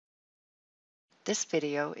This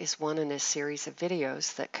video is one in a series of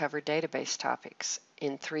videos that cover database topics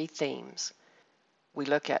in 3 themes. We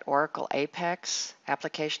look at Oracle APEX,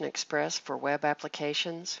 Application Express for web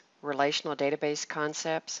applications, relational database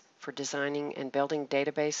concepts for designing and building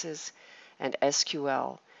databases, and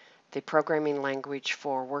SQL, the programming language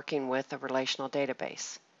for working with a relational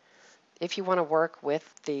database. If you want to work with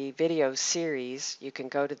the video series, you can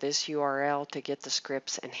go to this URL to get the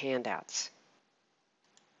scripts and handouts.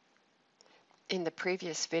 In the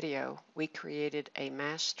previous video, we created a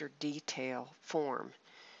master detail form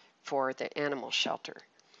for the animal shelter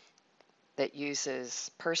that uses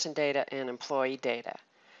person data and employee data.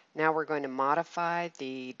 Now we're going to modify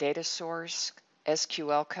the data source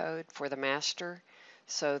SQL code for the master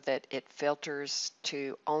so that it filters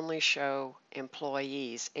to only show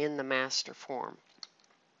employees in the master form.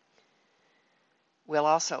 We'll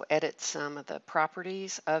also edit some of the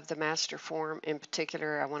properties of the master form. In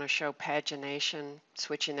particular, I want to show pagination,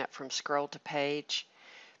 switching that from scroll to page,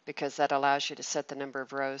 because that allows you to set the number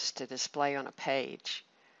of rows to display on a page.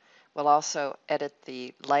 We'll also edit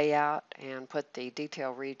the layout and put the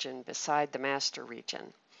detail region beside the master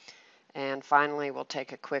region. And finally, we'll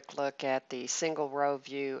take a quick look at the single row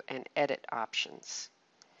view and edit options.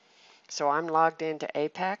 So I'm logged into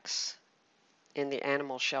APEX in the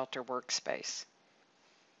animal shelter workspace.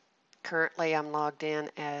 Currently, I'm logged in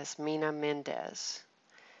as Mina Mendez,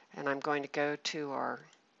 and I'm going to go to our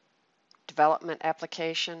development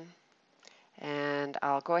application, and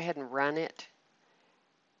I'll go ahead and run it.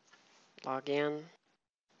 Log in.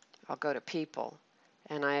 I'll go to people,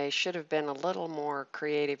 and I should have been a little more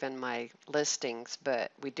creative in my listings,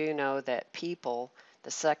 but we do know that people, the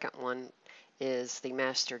second one, is the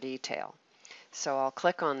master detail. So I'll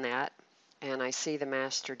click on that, and I see the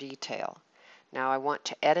master detail. Now I want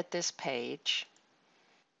to edit this page,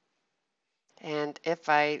 and if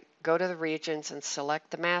I go to the regions and select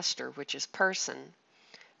the master, which is person,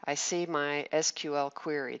 I see my SQL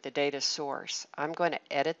query, the data source. I'm going to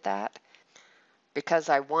edit that because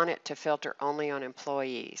I want it to filter only on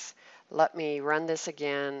employees. Let me run this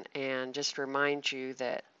again and just remind you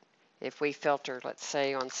that if we filter, let's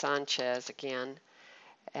say on Sanchez again,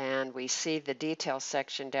 and we see the detail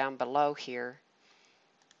section down below here,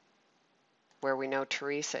 where we know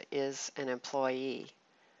Teresa is an employee.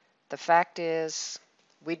 The fact is,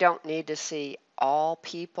 we don't need to see all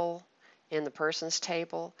people in the persons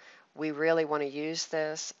table. We really want to use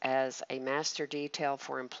this as a master detail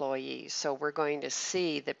for employees. So we're going to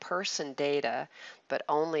see the person data, but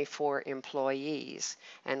only for employees.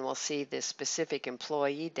 And we'll see the specific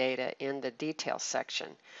employee data in the detail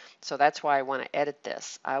section. So that's why I want to edit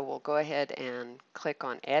this. I will go ahead and click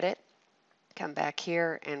on Edit. Come back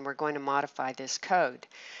here, and we're going to modify this code.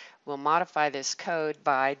 We'll modify this code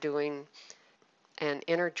by doing an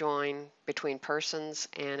inner join between persons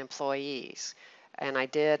and employees. And I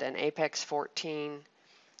did an APEX15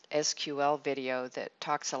 SQL video that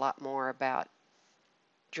talks a lot more about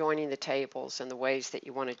joining the tables and the ways that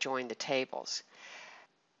you want to join the tables.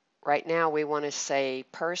 Right now we want to say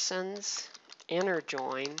persons inner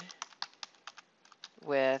join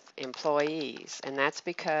with employees, and that's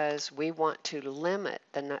because we want to limit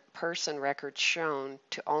the person records shown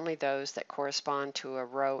to only those that correspond to a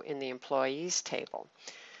row in the employees table.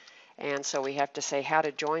 And so we have to say how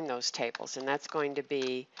to join those tables, and that's going to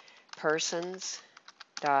be persons.persID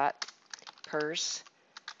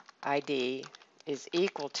is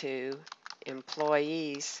equal to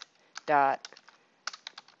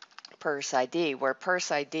employees.persID, where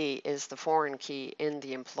persID is the foreign key in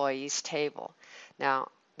the employees table. Now,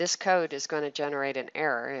 this code is going to generate an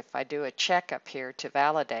error. If I do a check up here to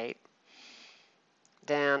validate,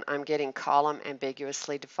 then I'm getting column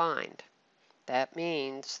ambiguously defined. That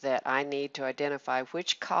means that I need to identify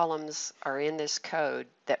which columns are in this code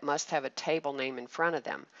that must have a table name in front of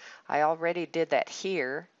them. I already did that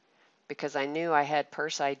here because I knew I had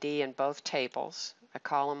persID in both tables, a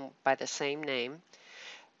column by the same name.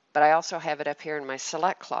 But I also have it up here in my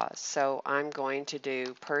select clause. So I'm going to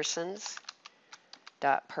do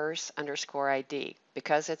persons.pers_ID.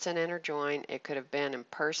 Because it's an inner join, it could have been in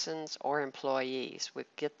persons or employees. We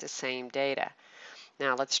get the same data.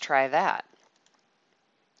 Now let's try that.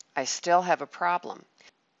 I still have a problem.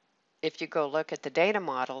 If you go look at the data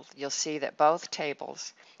model, you'll see that both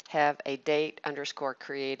tables have a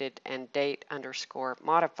date_created and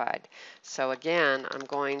date_modified. So again, I'm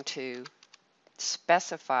going to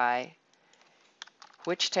specify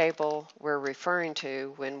which table we're referring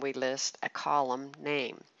to when we list a column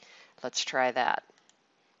name. Let's try that.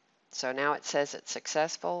 So now it says it's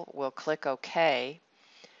successful. We'll click OK.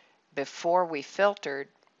 Before we filtered,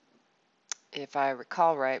 if I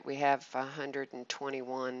recall right, we have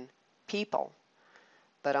 121 people,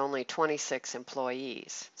 but only 26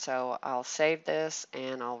 employees. So I'll save this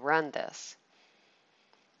and I'll run this.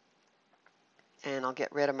 And I'll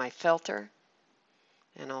get rid of my filter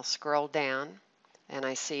and I'll scroll down and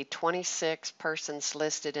I see 26 persons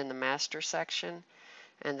listed in the master section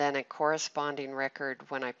and then a corresponding record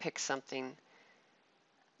when I pick something,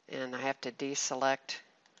 and I have to deselect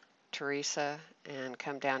Teresa and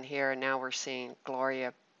come down here, and now we're seeing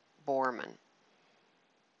Gloria Borman.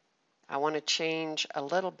 I want to change a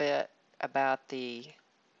little bit about the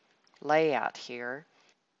layout here.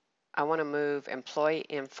 I want to move employee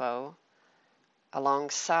info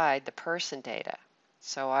alongside the person data.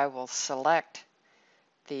 So I will select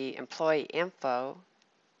the employee info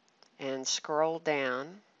and scroll down,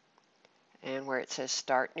 and where it says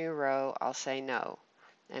start new row, I'll say no.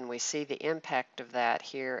 And we see the impact of that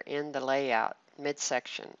here in the layout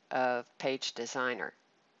midsection of Page Designer.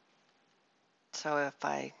 So if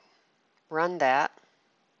I run that,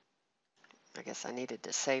 I guess I needed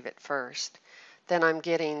to save it first, then I'm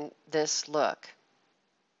getting this look.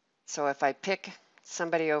 So if I pick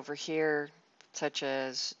somebody over here, such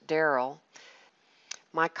as Daryl,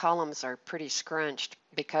 my columns are pretty scrunched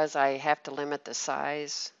because I have to limit the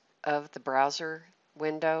size of the browser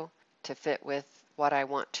window to fit with what I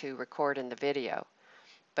want to record in the video.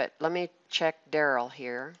 But let me check Daryl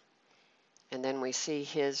here, and then we see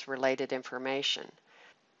his related information.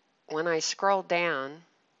 When I scroll down,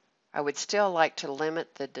 I would still like to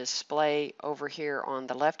limit the display over here on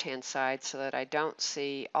the left-hand side so that I don't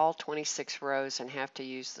see all 26 rows and have to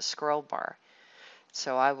use the scroll bar.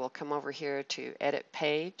 So I will come over here to Edit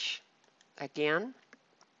Page again,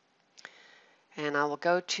 and I will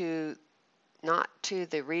go to, not to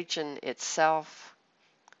the region itself,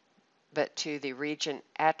 but to the region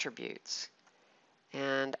attributes.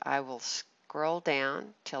 And I will scroll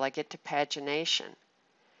down till I get to pagination.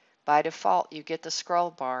 By default, you get the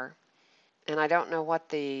scroll bar, and I don't know what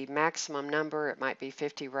the maximum number, it might be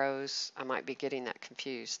 50 rows, I might be getting that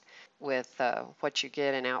confused with what you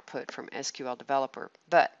get in output from SQL Developer,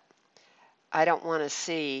 but I don't want to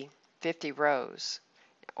see 50 rows,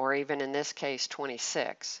 or even in this case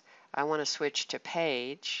 26. I want to switch to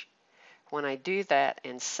page. When I do that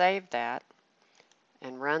and save that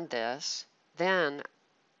and run this, then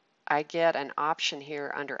I get an option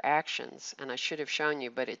here under actions, and I should have shown you,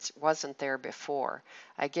 but it wasn't there before.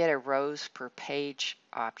 I get a rows per page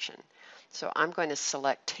option. So I'm going to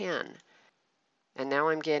select 10, and now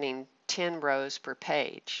I'm getting 10 rows per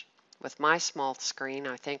page. With my small screen,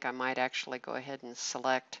 I think I might actually go ahead and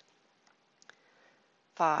select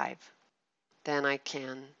 5. Then I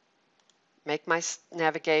can make my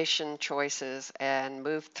navigation choices and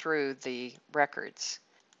move through the records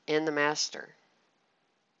in the master.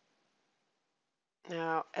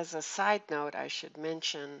 Now, as a side note, I should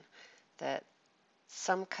mention that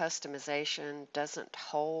some customization doesn't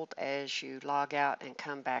hold as you log out and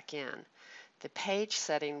come back in. The page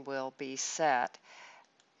setting will be set.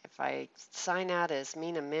 If I sign out as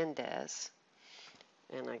Mina Mendez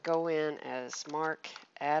and I go in as Mark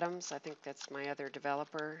Adams, I think that's my other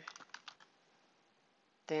developer,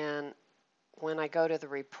 then when I go to the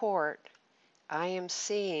report, I am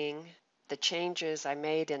seeing the changes I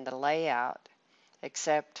made in the layout,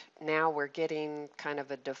 except now we're getting kind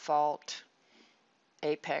of a default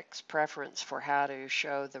Apex preference for how to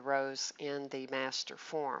show the rows in the master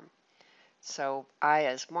form. So I,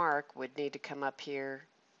 as Mark, would need to come up here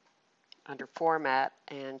under Format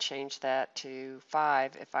and change that to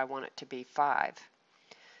 5 if I want it to be 5.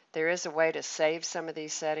 There is a way to save some of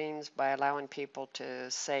these settings by allowing people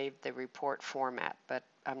to save the report format, but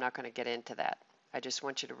I'm not going to get into that. I just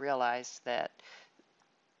want you to realize that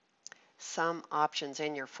some options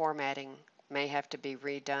in your formatting may have to be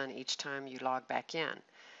redone each time you log back in.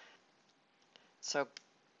 So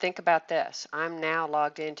think about this. I'm now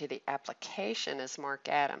logged into the application as Mark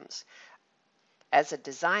Adams. As a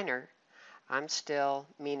designer, I'm still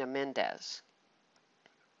Mina Mendez.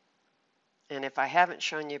 And if I haven't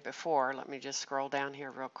shown you before, let me just scroll down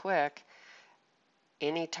here real quick.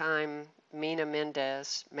 Anytime Mina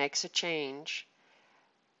Mendez makes a change,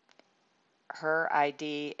 her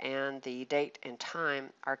ID and the date and time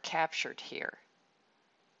are captured here.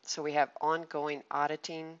 So we have ongoing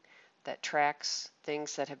auditing that tracks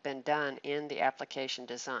things that have been done in the application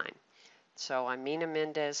design. So I'm Mina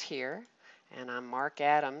Mendez here, and I'm Mark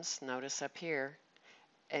Adams, notice up here,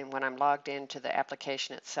 and when I'm logged into the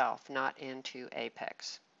application itself, not into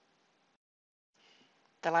Apex.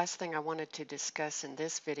 The last thing I wanted to discuss in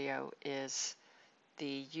this video is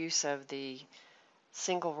the use of the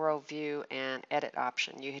single row view and edit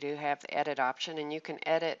option. You do have the edit option, and you can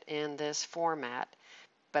edit in this format,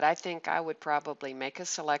 but I think I would probably make a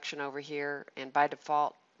selection over here, and by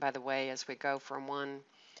default, by the way, as we go from one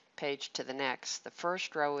page to the next, the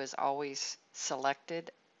first row is always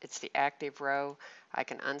selected. It's the active row. I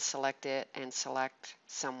can unselect it and select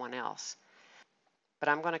someone else. But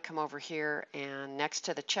I'm going to come over here, and next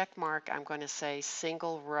to the check mark, I'm going to say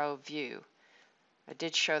single row view. I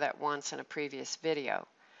did show that once in a previous video,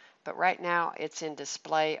 but right now it's in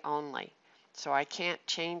display only, so I can't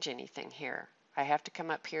change anything here. I have to come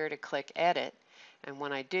up here to click edit, and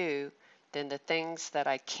when I do, then the things that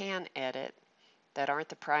I can edit that aren't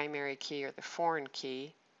the primary key or the foreign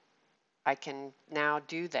key, I can now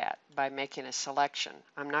do that by making a selection.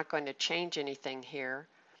 I'm not going to change anything here.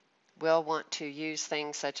 We'll want to use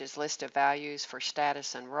things such as list of values for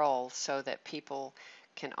status and role so that people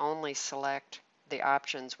can only select the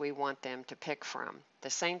options we want them to pick from. The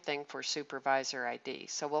same thing for supervisor ID.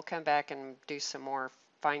 So we'll come back and do some more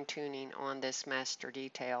fine-tuning on this master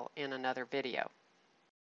detail in another video.